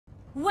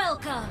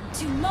Welcome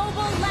to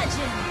Mobile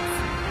Legends!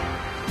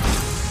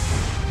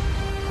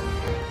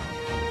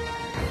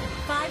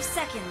 5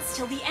 seconds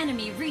till the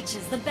enemy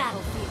reaches the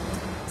battlefield.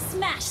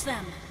 Smash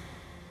them!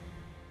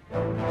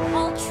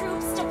 All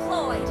troops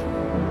deployed!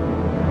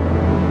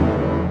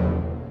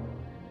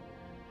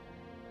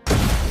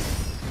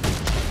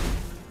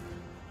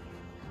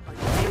 I'm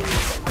feeling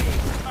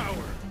wave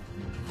power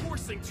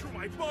coursing through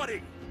my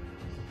body.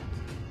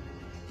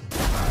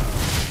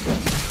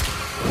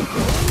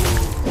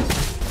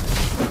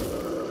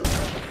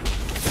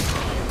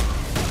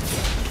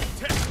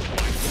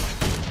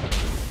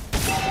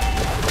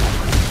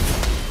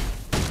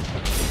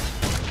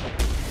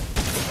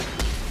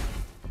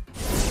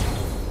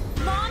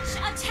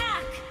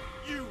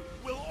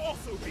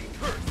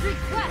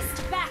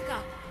 Request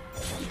backup!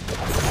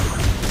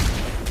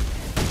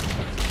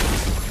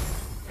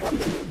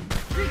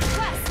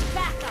 Request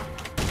backup!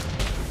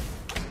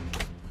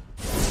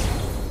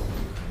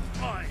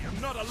 I am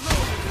not alone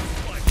in this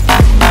fight.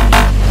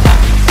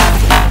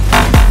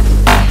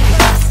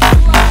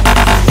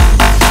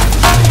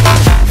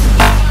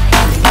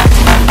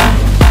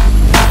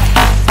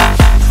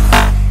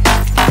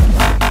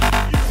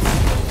 You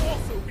will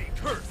also be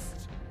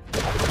cursed.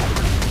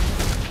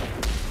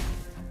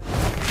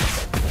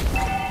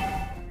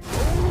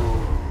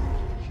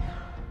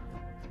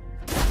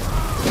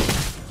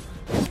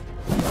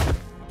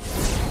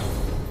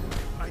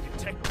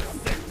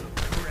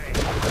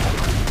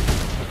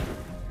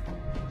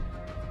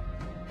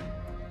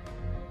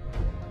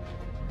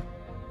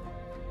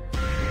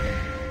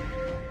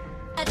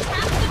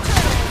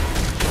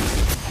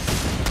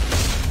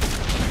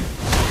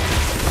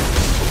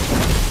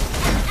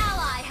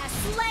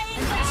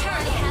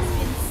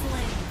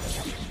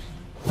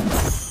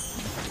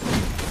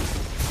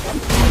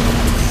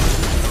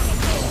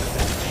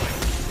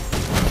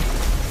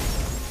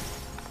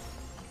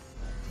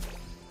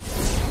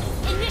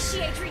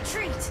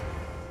 Retreat!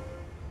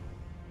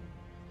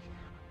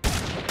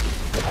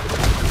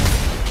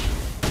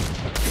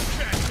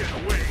 Can't get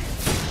away.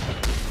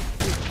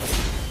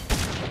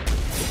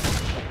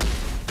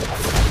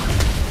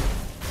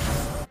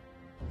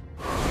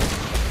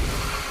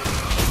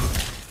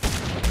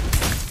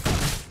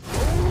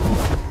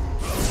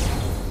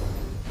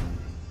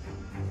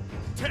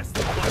 Test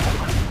the light.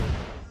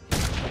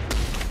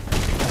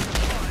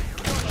 I am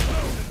not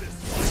alone in this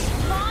fight.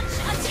 Launch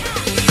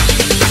attack!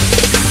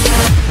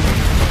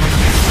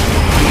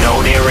 No,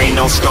 there ain't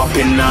no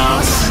stopping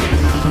us.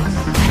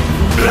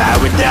 Fly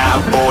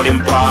without boarding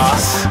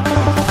pass.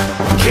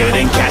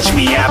 Couldn't catch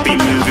me, I be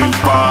moving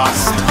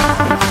fast.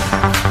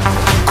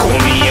 Call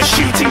me a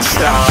shooting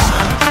star.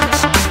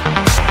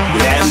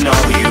 Let 'em know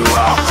who you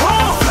are.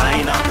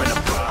 Flying up in a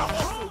bar.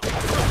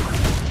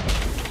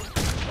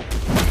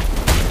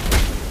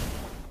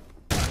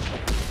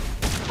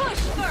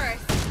 Push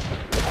first!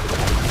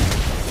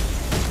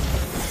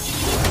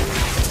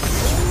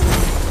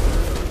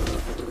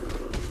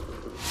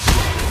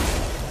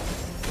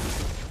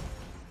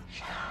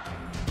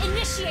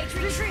 Initiate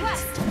retreat!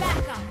 Request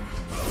backup!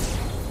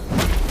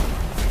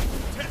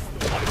 Test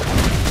the light.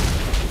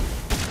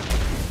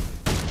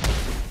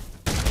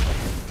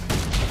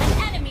 An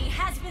enemy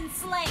has been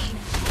slain!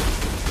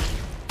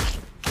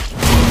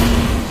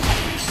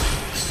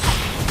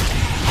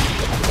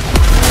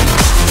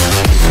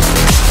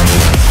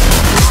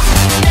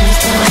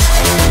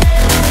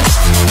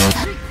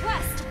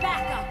 Request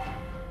backup!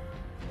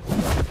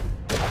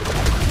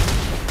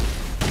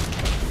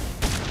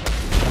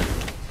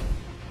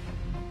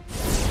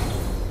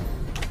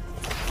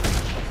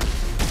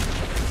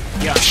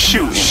 Yeah,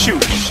 shoot,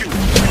 shoot, shoot.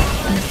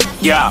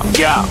 Yeah,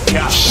 yeah,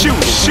 yeah,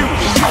 shoot, shoot.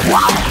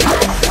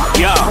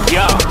 Yeah,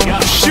 yeah, yeah,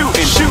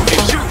 shooting,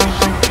 shooting, shooting.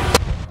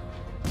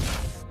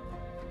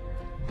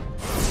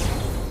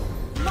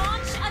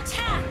 Launch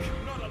attack!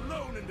 I'm not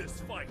alone in this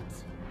fight.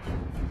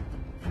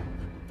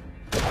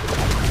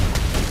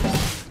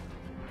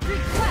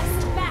 Request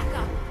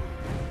backup!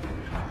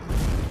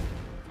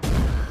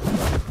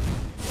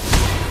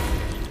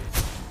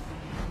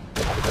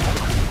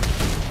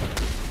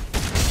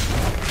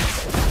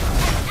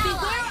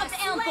 Beware of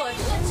ambush!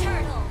 The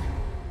turtle!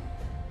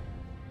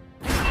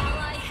 An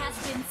ally has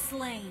been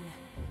slain.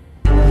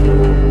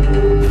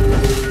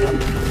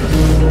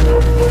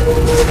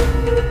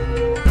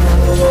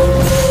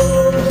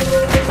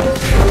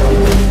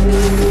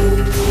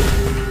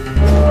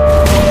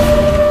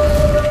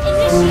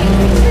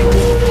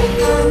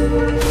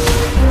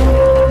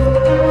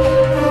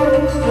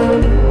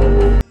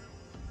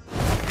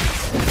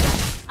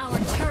 Our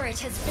turret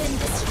has been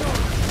destroyed.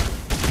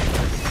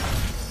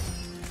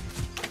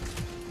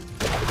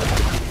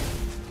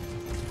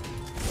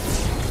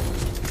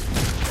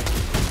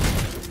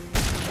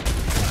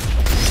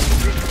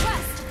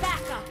 Request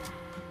backup!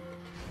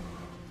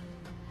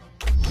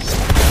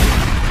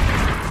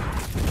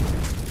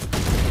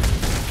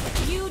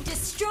 You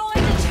destroyed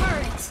the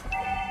turret!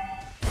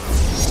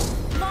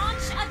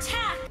 Launch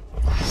attack!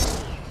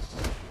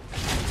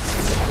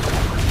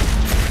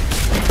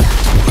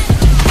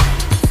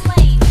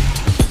 Slain!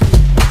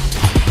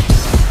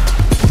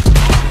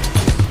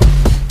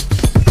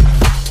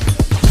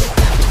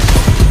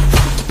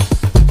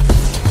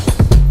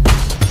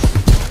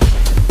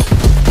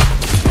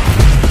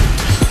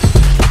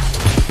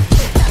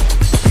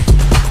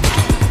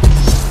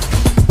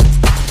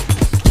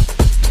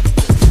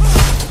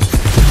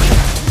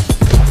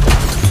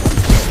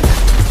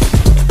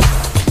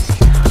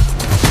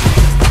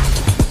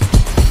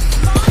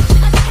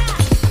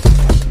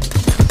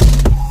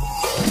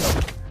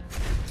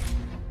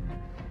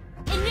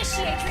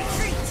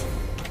 retreat!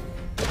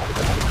 An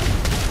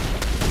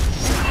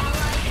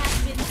ally has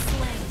been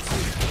slain.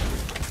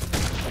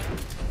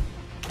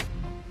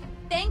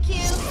 Thank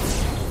you!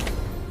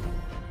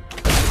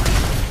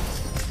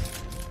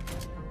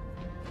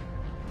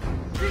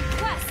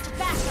 Request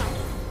backup!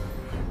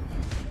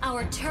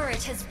 Our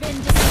turret has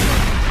been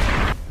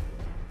destroyed.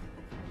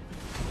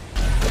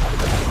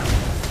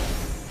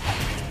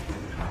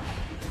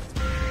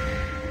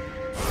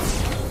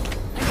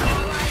 An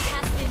ally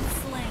has been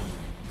slain.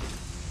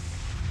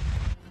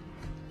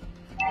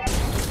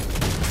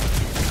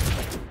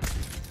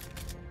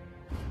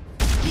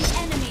 The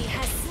enemy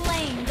has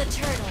slain the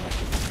turtle.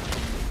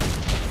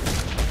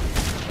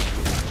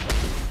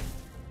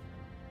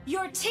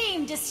 Your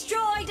team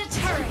destroyed a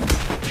turret.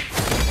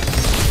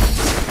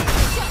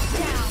 Shut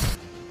down.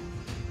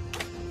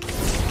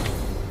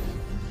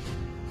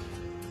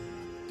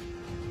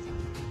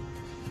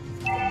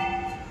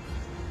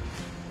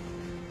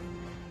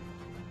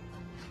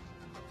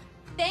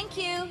 Thank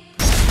you.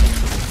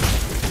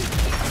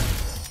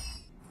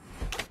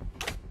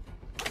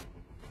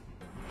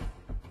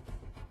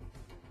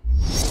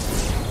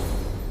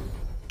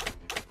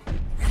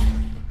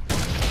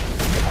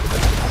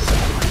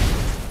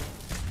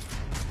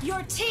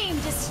 Your team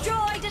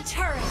destroyed a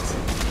turret.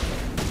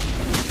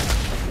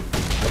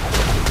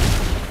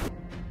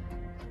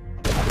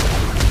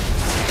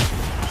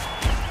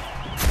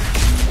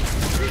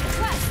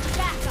 Request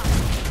backup.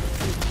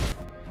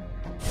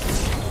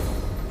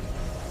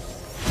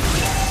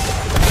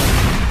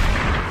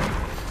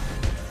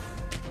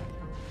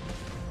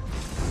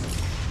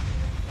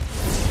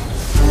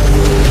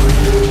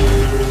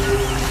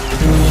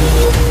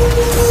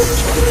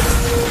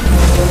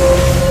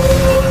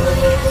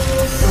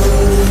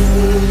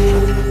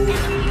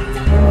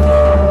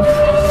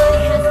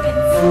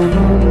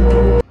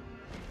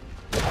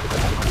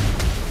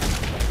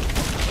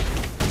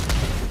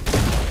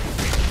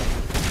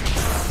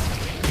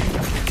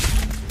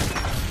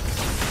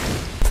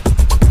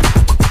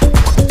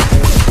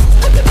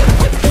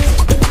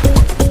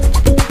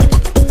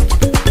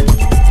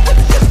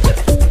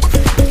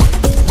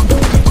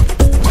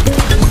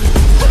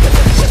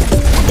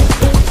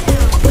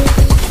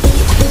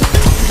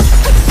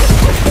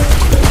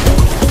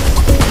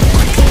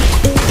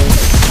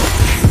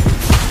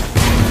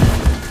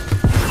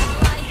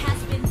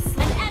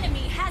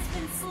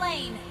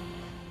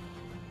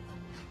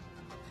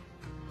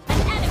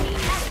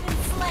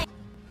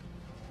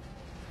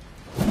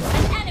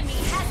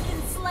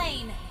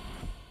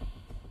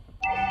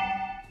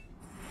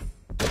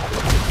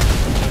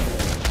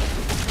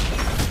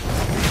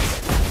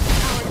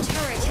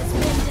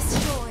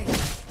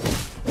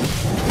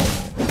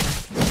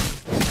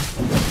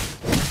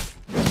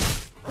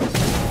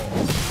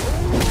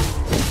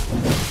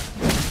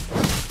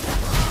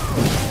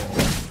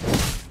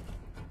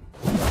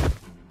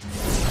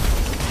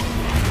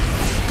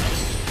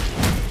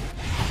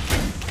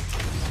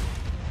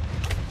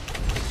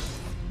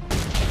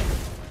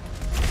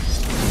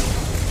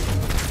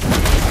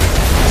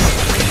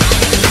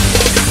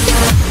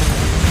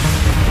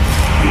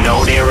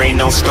 There ain't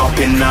no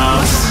stopping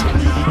us.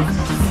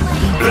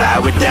 Fly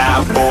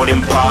without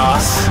boarding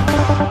pass.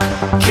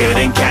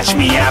 Couldn't catch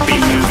me, I be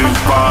moving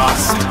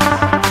fast.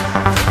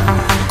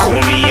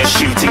 Call me a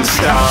shooting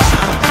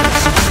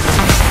star.